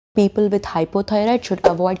People with hypothyroid should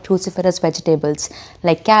avoid cruciferous vegetables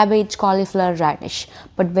like cabbage, cauliflower, radish.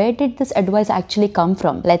 But where did this advice actually come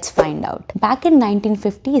from? Let's find out. Back in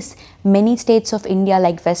 1950s, many states of India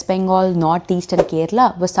like West Bengal, Northeast and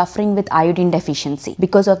Kerala were suffering with iodine deficiency.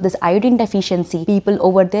 Because of this iodine deficiency, people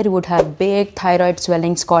over there would have big thyroid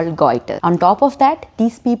swellings called goiter. On top of that,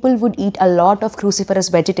 these people would eat a lot of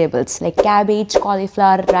cruciferous vegetables like cabbage,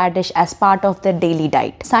 cauliflower, radish as part of their daily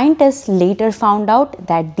diet. Scientists later found out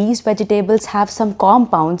that these vegetables have some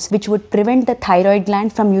compounds which would prevent the thyroid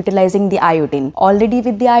gland from utilizing the iodine. Already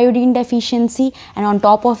with the iodine deficiency, and on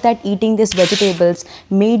top of that, eating these vegetables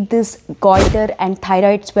made this goiter and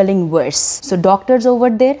thyroid swelling worse. So doctors over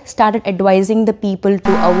there started advising the people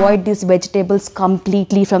to avoid these vegetables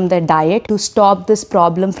completely from their diet to stop this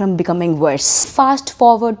problem from becoming worse. Fast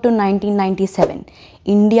forward to 1997.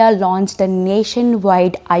 India launched a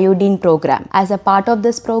nationwide iodine program. As a part of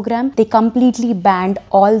this program, they completely banned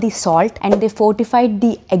all the salt and they fortified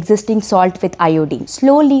the existing salt with iodine.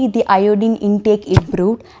 Slowly, the iodine intake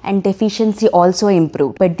improved and deficiency also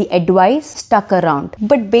improved, but the advice stuck around.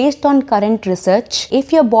 But based on current research,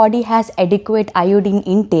 if your body has adequate iodine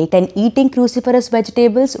intake, then eating cruciferous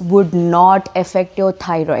vegetables would not affect your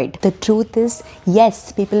thyroid. The truth is,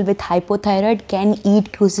 yes, people with hypothyroid can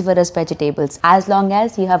eat cruciferous vegetables as long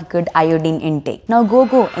as you have good iodine intake. Now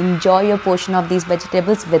go enjoy your portion of these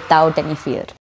vegetables without any fear.